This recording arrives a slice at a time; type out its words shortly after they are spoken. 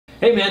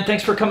Hey man,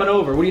 thanks for coming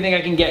over. What do you think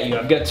I can get you?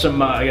 I've got some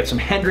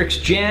Hendrick's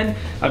gin.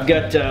 I've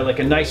got like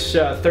a nice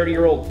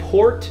 30-year-old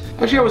port.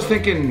 Actually, I was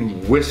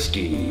thinking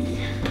whiskey.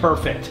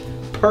 Perfect,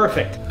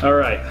 perfect. All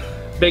right,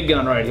 big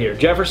gun right here.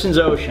 Jefferson's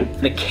Ocean.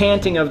 The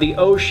canting of the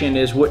ocean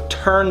is what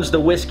turns the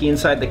whiskey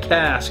inside the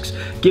casks,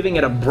 giving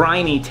it a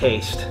briny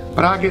taste.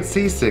 But I get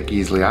seasick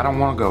easily. I don't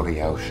want to go to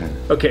the ocean.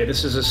 Okay,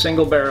 this is a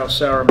single barrel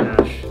sour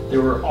mash. There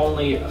were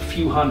only a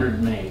few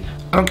hundred made.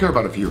 I don't care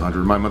about a few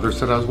hundred. My mother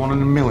said I was 1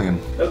 in a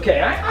million. Okay,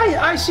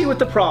 I see what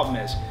the problem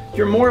is.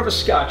 You're more of a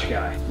Scotch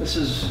guy. This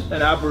is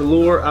an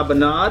Aberlour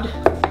Abanad.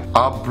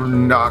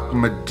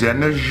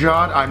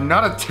 Abernachmadinejad? I'm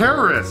not a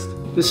terrorist!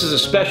 This is a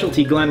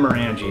specialty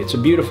Glenmorangie. It's a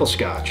beautiful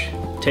Scotch.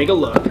 Take a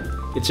look.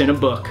 It's in a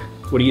book.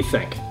 What do you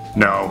think?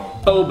 No.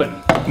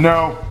 Oban.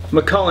 No.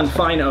 Macallan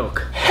Fine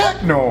Oak.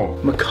 Heck no!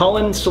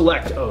 Macallan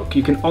Select Oak.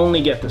 You can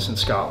only get this in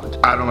Scotland.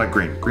 I don't like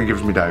green. Green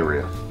gives me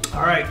diarrhea.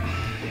 All right.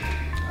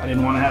 I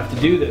didn't want to have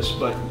to do this,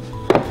 but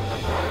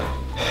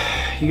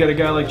you got a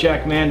guy like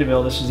Jack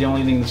Mandeville, this is the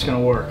only thing that's going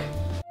to work.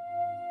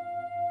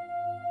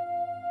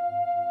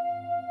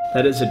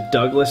 That is a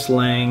Douglas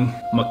Lang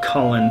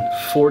Macallan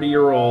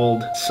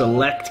 40-year-old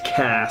select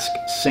cask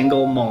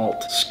single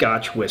malt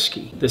Scotch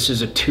whiskey. This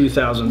is a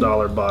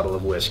 $2,000 bottle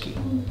of whiskey.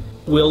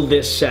 Will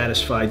this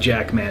satisfy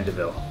Jack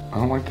Mandeville? I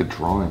don't like the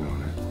drawing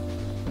on it.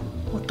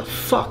 What the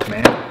fuck,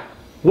 man?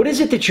 What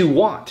is it that you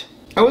want?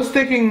 I was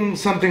thinking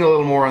something a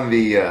little more on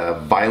the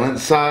violent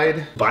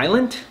side.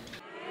 Violent?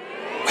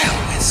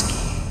 Well, whiskey.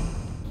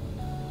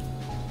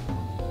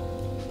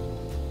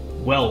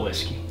 Well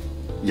whiskey.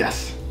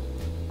 Yes.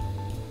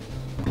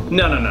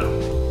 No.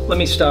 Let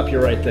me stop you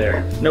right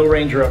there. No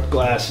Ranger Up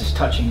glasses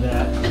touching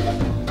that.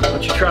 Why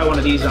don't you try one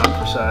of these on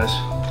for size?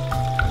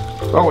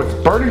 Oh, it's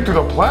burning through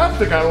the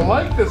plastic. I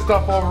like this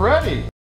stuff already.